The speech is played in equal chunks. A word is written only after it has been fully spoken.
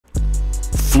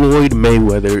Floyd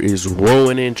Mayweather is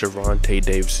ruining Gervonta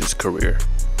Davis's career.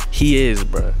 He is,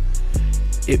 bruh.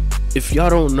 If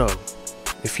y'all don't know,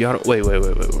 if y'all don't wait.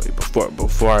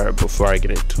 Before I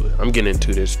get into it, I'm getting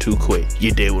into this too quick.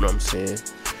 You did what I'm saying.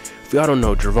 If y'all don't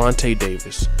know, Gervonta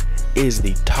Davis is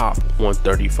the top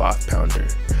 135 pounder,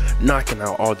 knocking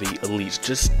out all the elites.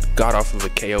 Just got off of a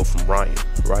KO from Ryan,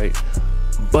 right?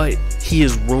 But he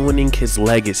is ruining his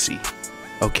legacy.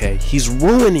 Okay, he's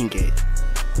ruining it.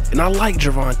 And I like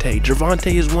Gervonta.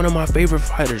 Gervonta is one of my favorite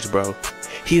fighters, bro.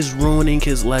 He is ruining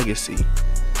his legacy.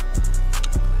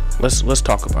 Let's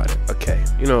talk about it, okay?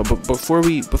 You know, but before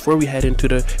we head into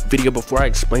the video, before I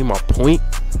explain my point,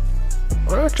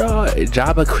 why don't y'all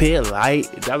drop a quick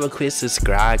like, drop a quick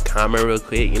subscribe, comment real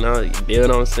quick, you know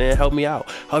what I'm saying? Help me out,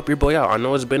 help your boy out. I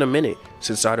know it's been a minute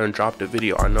since I done dropped a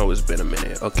video. I know it's been a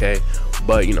minute, okay?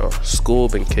 But you know, school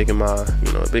been kicking my,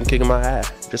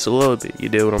 ass just a little bit. You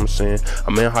did what I'm saying?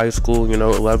 I'm in high school, you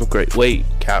know, 11th grade. Wait,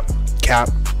 cap.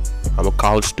 I'm a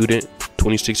college student,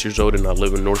 26 years old, and I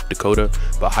live in North Dakota.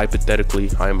 But hypothetically,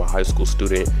 I am a high school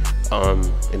student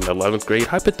in the 11th grade.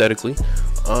 Hypothetically,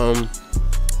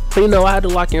 but you know, I had to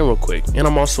lock in real quick. And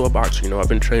I'm also a boxer. You know, I've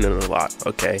been training a lot.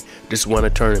 Okay, just won a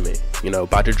tournament. You know,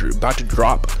 about to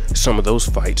drop some of those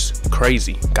fights.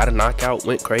 Crazy, got a knockout,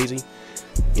 went crazy.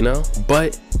 You know,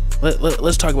 but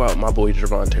let's talk about my boy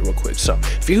Gervonta real quick. So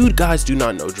if you guys do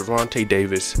not know, Gervonta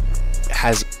Davis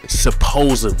has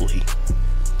supposedly,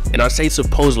 and I say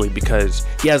supposedly because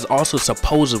he has also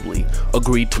supposedly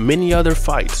agreed to many other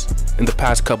fights in the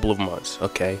past couple of months,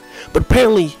 okay? But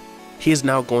apparently he is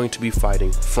now going to be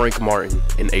fighting Frank Martin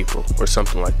in April or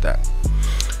something like that.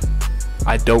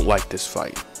 I don't like this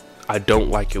fight. I don't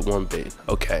like it one bit,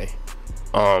 okay?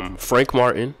 Frank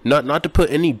Martin, not to put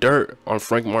any dirt on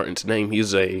Frank Martin's name,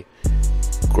 he's a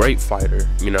great fighter,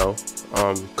 you know,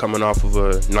 coming off of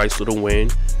a nice little win.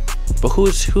 But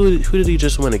who did he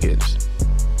just win against?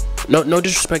 No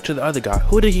disrespect to the other guy.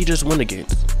 Who did he just win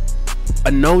against?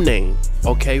 A no-name,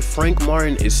 okay? Frank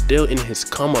Martin is still in his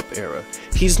come-up era.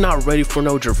 He's not ready for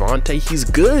no Gervonta. He's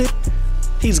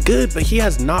good, but he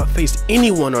has not faced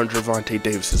anyone on Gervonta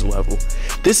Davis's level.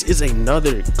 This is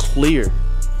another clear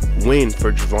win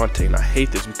for Gervonta, and I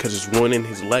hate this because it's ruining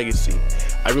his legacy.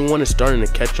 Everyone is starting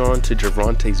to catch on to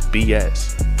Gervonta's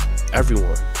BS.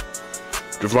 Everyone.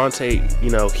 Gervonta, you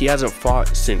know, he hasn't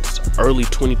fought since early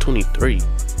 2023,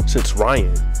 since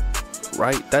Ryan,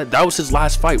 right? That was his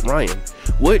last fight, Ryan,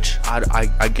 which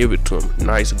I give it to him.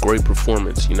 Nice, great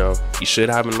performance, you know. He should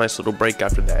have a nice little break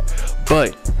after that.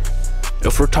 But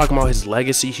if we're talking about his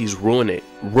legacy, he's ruining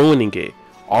it.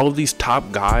 All of these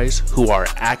top guys who are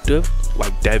active,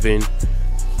 like Devin,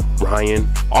 Ryan,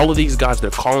 all of these guys, they're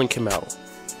calling him out.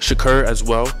 Shakur as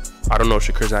well. I don't know if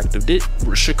Shakur's active.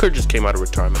 Shakur just came out of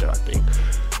retirement, I think,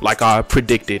 like I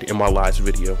predicted in my last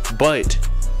video. But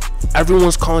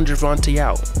everyone's calling Gervonta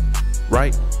out,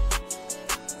 right?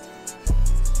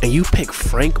 And you pick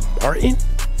Frank Martin?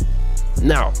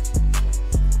 Now,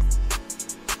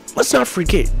 let's not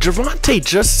forget, Gervonta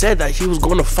just said that he was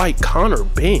going to fight Conor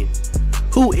Benn,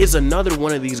 who is another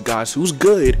one of these guys who's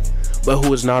good, but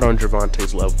who is not on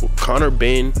Gervonta's level. Conor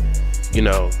Benn, you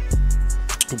know,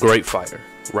 great fighter,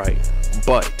 right?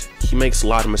 But he makes a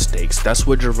lot of mistakes. That's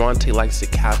what Gervonta likes to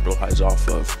capitalize off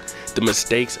of. The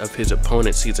mistakes of his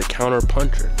opponents. He's a counter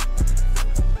puncher.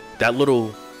 That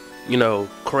little, you know,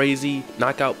 crazy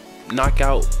knockout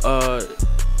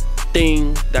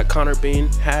thing that Conor Benn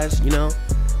has, you know,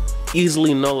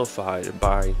 easily nullified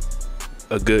by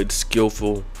a good,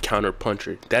 skillful counter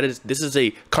puncher.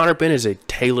 Conor Benn is a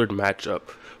tailored matchup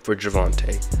for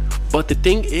Gervonta. But the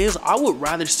thing is, I would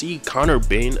rather see Conor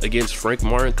Benn against Frank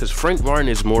Martin, because Frank Martin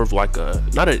is more of like a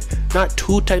not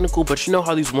too technical, but you know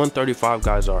how these 135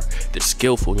 guys are. They're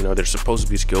skillful, you know, they're supposed to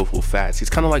be skillful, fast. He's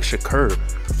kind of like Shakur,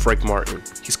 Frank Martin.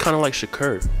 He's kind of like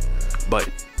Shakur, but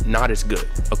not as good,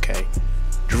 okay?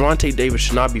 Gervonta Davis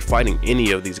should not be fighting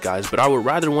any of these guys, but I would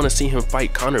rather want to see him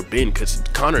fight Conor Benn, because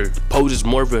Conor poses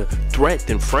more of a threat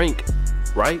than Frank,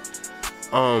 right?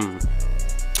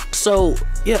 So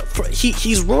yeah,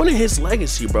 he's ruining his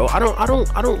legacy, bro. I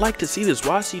don't like to see this.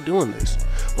 Why is he doing this?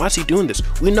 Why is he doing this?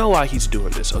 We know why he's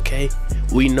doing this, okay?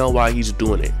 We know why he's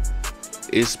doing it.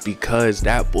 It's because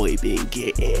that boy been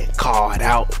getting called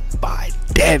out by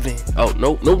Devin. Oh,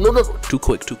 no. Too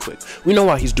quick. We know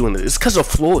why he's doing this. It's because of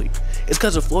Floyd.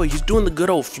 He's doing the good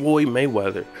old Floyd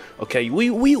Mayweather. Okay,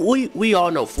 we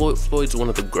all know Floyd's one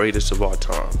of the greatest of all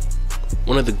time.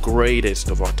 One of the greatest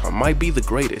of all time. Might be the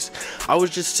greatest. I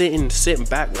was just sitting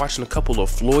back watching a couple of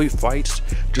Floyd fights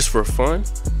just for fun.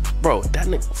 Bro, that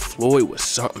nigga Floyd was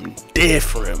something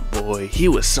different, boy. He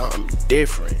was something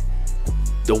different.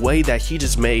 the way that he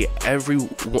just made every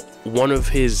one of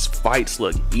his fights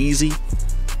look easy,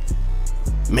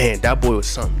 man, that boy was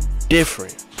something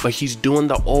different. But he's doing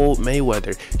the old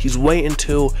Mayweather. He's waiting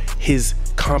until his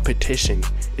competition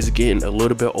is getting a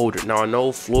little bit older. Now I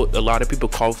know Floyd, a lot of people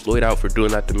call Floyd out for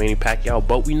doing that to Manny Pacquiao,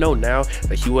 but we know now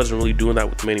that he wasn't really doing that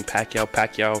with Manny Pacquiao.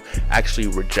 Pacquiao actually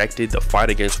rejected the fight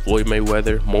against Floyd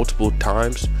Mayweather multiple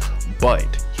times, but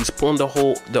he's pulling the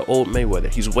old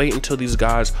Mayweather. He's waiting until these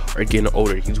guys are getting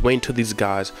older. He's waiting until these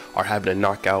guys are having a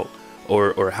knockout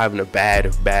or having a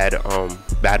bad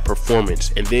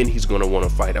performance, and then he's gonna want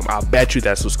to fight him. I bet you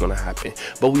that's what's gonna happen.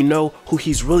 But we know who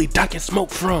he's really ducking smoke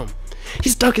from.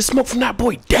 He's ducking smoke from that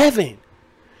boy Devin.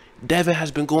 Devin has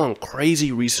been going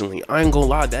crazy recently. I ain't gonna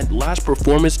lie, that last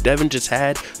performance Devin just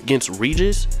had against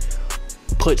Regis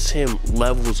puts him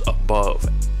levels above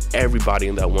everybody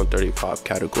in that 135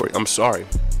 category. I'm sorry,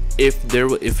 if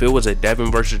it was a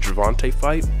Devin versus Gervonta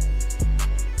fight,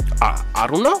 I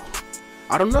don't know.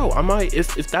 I might,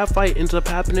 if that fight ends up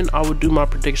happening, I would do my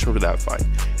prediction for that fight.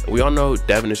 And we all know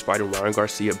Devin is fighting Ryan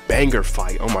Garcia. Banger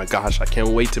fight. Oh my gosh, I can't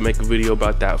wait to make a video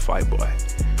about that fight, boy.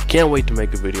 Can't wait to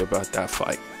make a video about that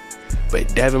fight.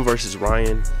 But Devin versus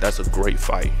Ryan, that's a great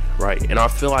fight, right? And I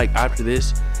feel like after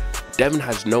this, Devin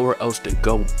has nowhere else to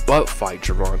go but fight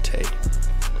Gervonta.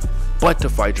 But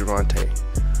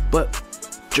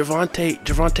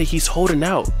Gervonta, he's holding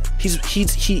out.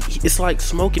 It's like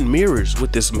smoke and mirrors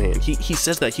with this man. He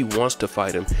says that he wants to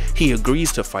fight him. He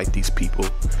agrees to fight these people,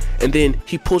 and then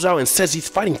he pulls out and says he's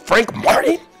fighting Frank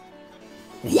Martin.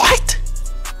 What?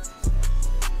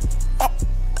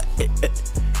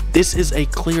 This is a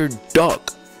clear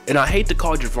duck. And I hate to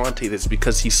call Gervonta this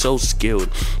because he's so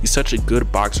skilled. He's such a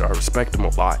good boxer. I respect him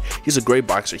a lot. He's a great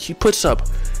boxer. He puts up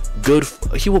good.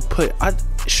 He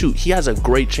has a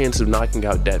great chance of knocking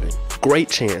out Devin. Great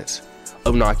chance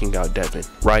of knocking out Devin,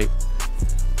 right?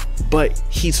 But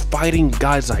he's fighting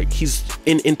guys like, he's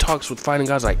in talks with fighting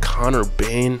guys like Conor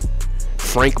Ben,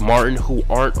 Frank Martin, who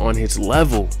aren't on his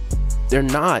level. They're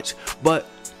not. But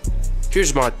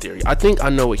here's my theory. I think I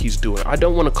know what he's doing. I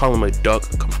don't want to call him a duck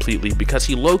completely because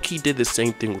he low-key did the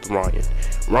same thing with Ryan.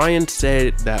 Ryan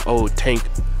said that, oh, Tank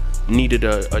needed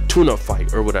a tune-up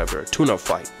fight or whatever, a tune-up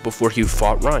fight before he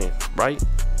fought Ryan, right?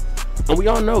 And we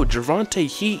all know Gervonta,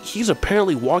 he's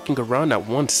apparently walking around at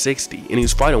 160 and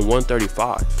he's fighting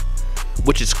 135,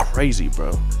 which is crazy,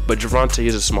 bro. But Gervonta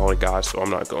is a smaller guy, so I'm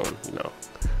not going,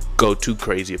 go too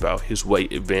crazy about his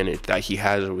weight advantage that he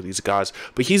has over these guys.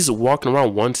 But he's walking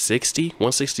around 160,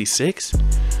 166,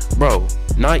 bro.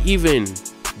 Not even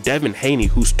Devin Haney,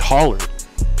 who's taller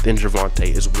than Gervonta,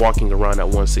 is walking around at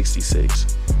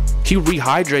 166. He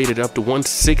rehydrated up to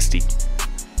 160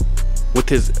 with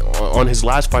on his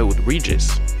last fight with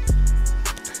Regis.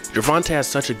 Gervonta has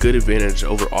such a good advantage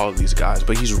over all of these guys,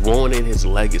 but he's ruining his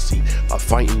legacy by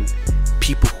fighting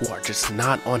people who are just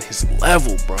not on his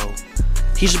level, bro.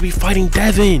 He should be fighting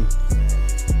Devin.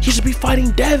 He should be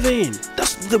fighting Devin.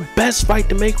 That's the best fight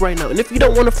to make right now. And if you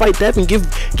don't want to fight Devin,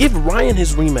 give Ryan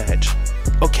his rematch,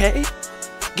 okay?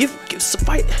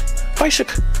 Fight.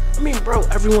 I mean, bro,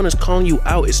 everyone is calling you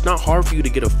out. It's not hard for you to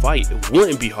get a fight. It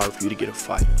wouldn't be hard for you to get a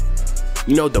fight.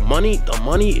 The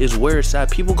money is where it's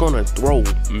at. People gonna throw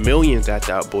millions at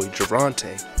that boy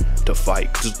Gervonta to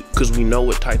fight, because we know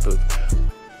what type of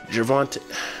Gervonta.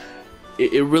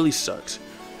 It really sucks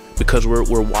because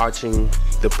we're watching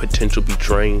the potential be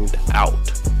drained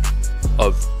out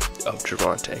of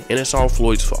Gervonta, and it's all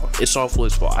Floyd's fault. It's all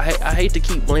Floyd's fault. I hate to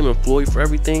keep blaming Floyd for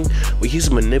everything, but he's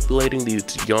manipulating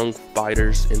these young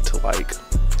fighters into, like,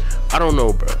 I don't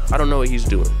know, bro. I don't know what he's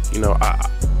doing. And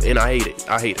I hate it.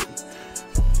 I hate it.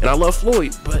 And I love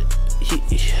Floyd, but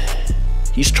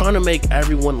he's trying to make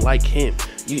everyone like him.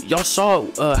 Y'all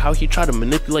saw how he tried to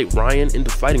manipulate Ryan into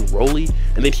fighting Rolly,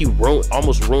 and then he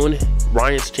almost ruined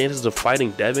Ryan's chances of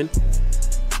fighting Devin.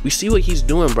 We see what he's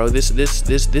doing, bro. This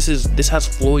has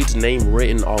Floyd's name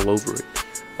written all over it.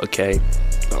 Okay.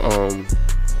 And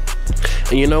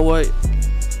you know what?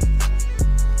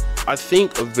 I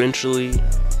think eventually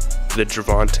the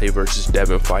Gervonta versus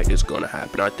Devin fight is gonna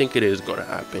happen. I think it is gonna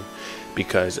happen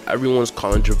because everyone's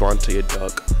calling Gervonta a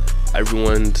duck.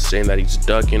 Everyone's saying that he's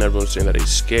ducking. Everyone's saying that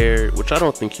he's scared, which I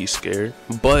don't think he's scared.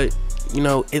 But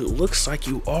it looks like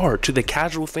you are. To the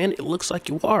casual fan, it looks like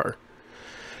you are.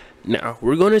 Now,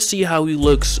 we're going to see how he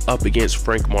looks up against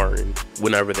Frank Martin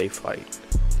whenever they fight.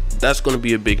 That's going to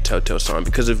be a big telltale sign,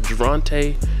 because if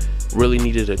Gervonta really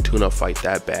needed a tune-up fight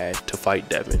that bad to fight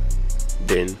Devin,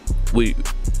 then we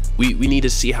need to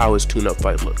see how his tune-up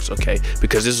fight looks, okay?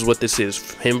 Because this is what this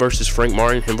is. Him versus Frank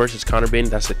Martin, him versus Conor Ben,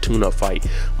 that's a tune-up fight,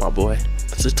 my boy.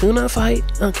 That's a tune-up fight,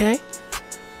 okay?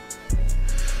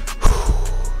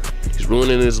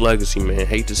 ruining his legacy, man.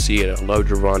 Hate to see it. I love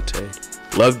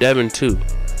Gervonta. Love Devin too.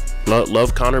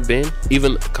 Love Connor Ben.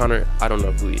 Even Connor, I don't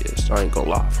know who he is. I ain't gonna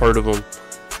lie. I've heard of him.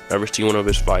 Never seen one of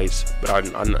his fights, but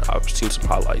I've seen some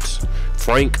highlights.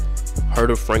 Frank, heard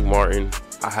of Frank Martin.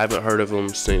 I haven't heard of him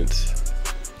since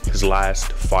his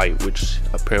last fight, which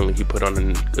apparently he put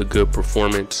on a good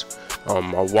performance. I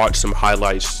watched some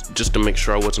highlights just to make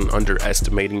sure I wasn't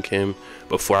underestimating him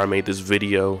before I made this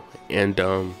video. And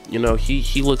you know,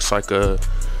 he looks like a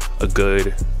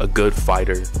good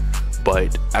fighter,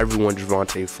 but everyone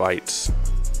Gervonta fights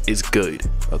is good.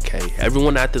 Okay,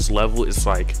 everyone at this level is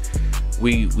like,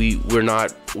 we're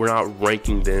not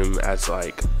ranking them as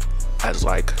like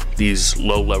these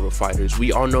low level fighters.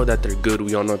 We all know that they're good.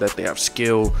 We all know that they have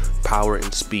skill, power,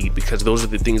 and speed, because those are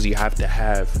the things you have to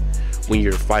have when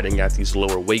you're fighting at these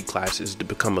lower weight classes to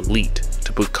become elite,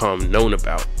 to become known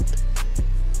about.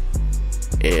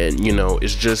 And you know,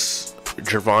 it's just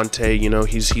Gervonta, you know,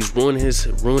 he's ruining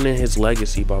his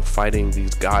legacy by fighting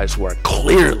these guys who are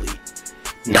clearly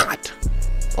not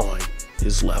on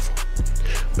his level.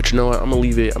 But you know what, I'm gonna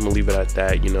leave it at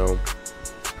that. You know,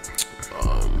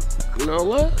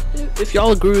 if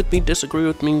y'all agree with me, disagree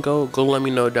with me, go let me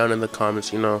know down in the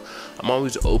comments. You know, I'm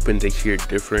always open to hear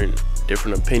different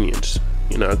opinions,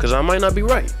 you know, because I might not be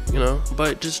right, you know,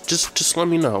 but just let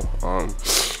me know.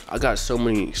 I got so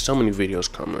many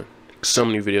videos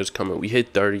coming. We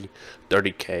hit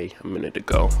 30K a minute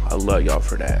ago. I love y'all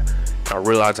for that. I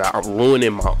realize I'm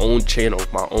ruining my own channel,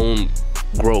 my own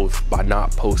growth by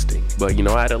not posting, but you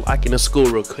know, I had to lock in the school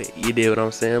real quick. You did what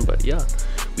I'm saying? But yeah,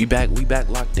 we back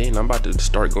locked in. I'm about to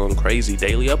start going crazy.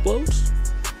 Daily uploads?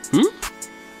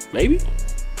 Maybe?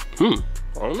 I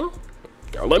don't know.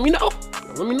 Y'all let me know.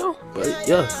 But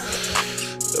yeah,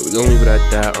 we're gonna leave it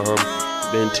at that.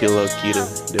 Ben T-Lo Kita,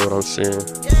 do what I'm saying.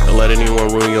 Don't let anyone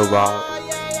ruin your vibe.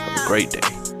 Have a great day.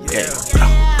 Yeah.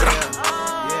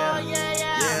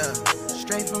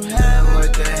 Straight from hell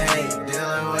with the hate,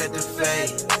 dealing with the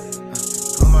fate.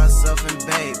 Put myself in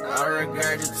bait, I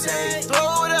regurgitate.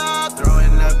 Throw it up,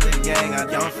 throwing up the gang, I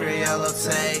don't fear yellow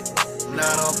tape.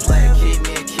 Now don't play, keep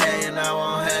me a K and I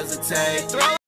won't hesitate.